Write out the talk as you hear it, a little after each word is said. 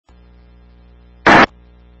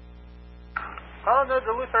On the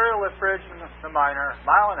Duluth area lift bridge in the Miner,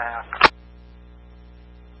 mile and a half.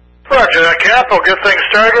 Roger that, Cap. We'll get things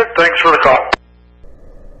started. Thanks for the call.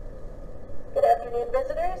 Good afternoon,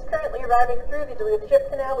 visitors. Currently arriving through the Duluth Ship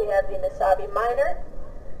Canal, we have the Mesabi Miner.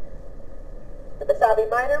 The Mesabi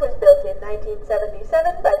Miner was built in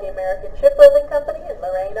 1977 by the American Shipbuilding Company in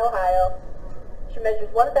Lorain, Ohio. She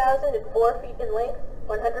measures 1,004 feet in length,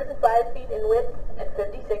 105 feet in width, and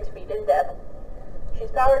 56 feet in depth. She's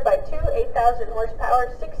powered by two 8,000 horsepower,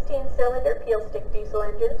 16-cylinder peel-stick diesel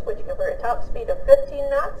engines, which give her a top speed of 15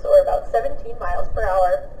 knots, or about 17 miles per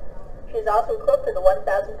hour. She is also equipped with a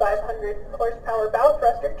 1,500 horsepower bow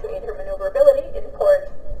thruster to aid her maneuverability in port.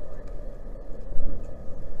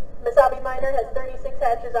 Mesabi Miner has 36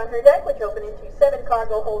 hatches on her deck, which open into 7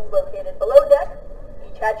 cargo holds located below deck.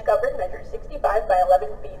 Each hatch covering measures 65 by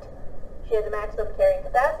 11 feet. She has a maximum carrying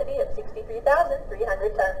capacity of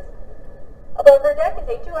 63,300 tons. Above her deck is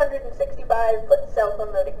a 265-foot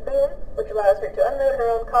self-unloading boom, which allows her to unload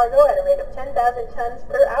her own cargo at a rate of 10,000 tons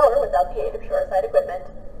per hour without the aid of shoreside equipment.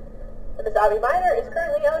 The Mesabi Miner is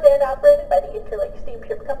currently owned and operated by the Interlake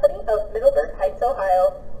Steamship Company of Middleburg Heights,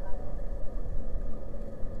 Ohio.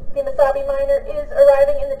 The Mesabi Miner is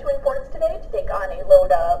arriving in the Twin Ports today to take on a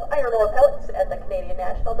load of iron ore pellets at the Canadian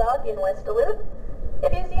National Dock in West Duluth.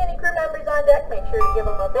 If you see any crew members on deck, make sure to give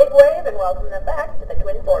them a big wave and welcome them back to the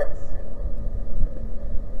Twin Ports.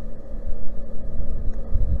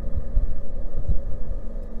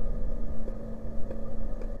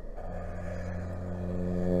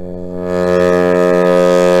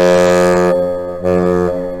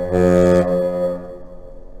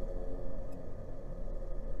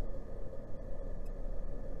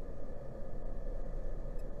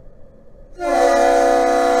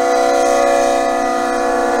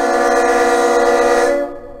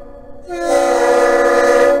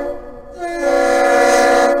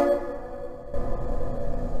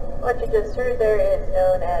 What you just heard there is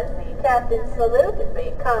known as the Captain's Salute. It's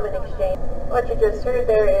a common exchange. What you just heard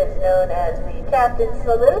there is known as the Captain's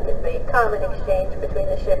Salute. It's a common exchange between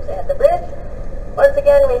the ships and the bridge. Once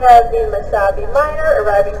again, we have the Mesabi Miner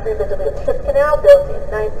arriving through the Duluth Ship Canal, built in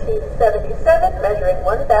 1977, measuring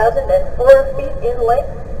 1,004 feet in length.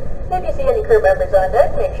 If you see any crew members on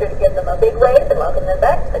deck, make sure to give them a big wave and welcome them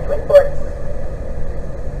back to the Twin Ports.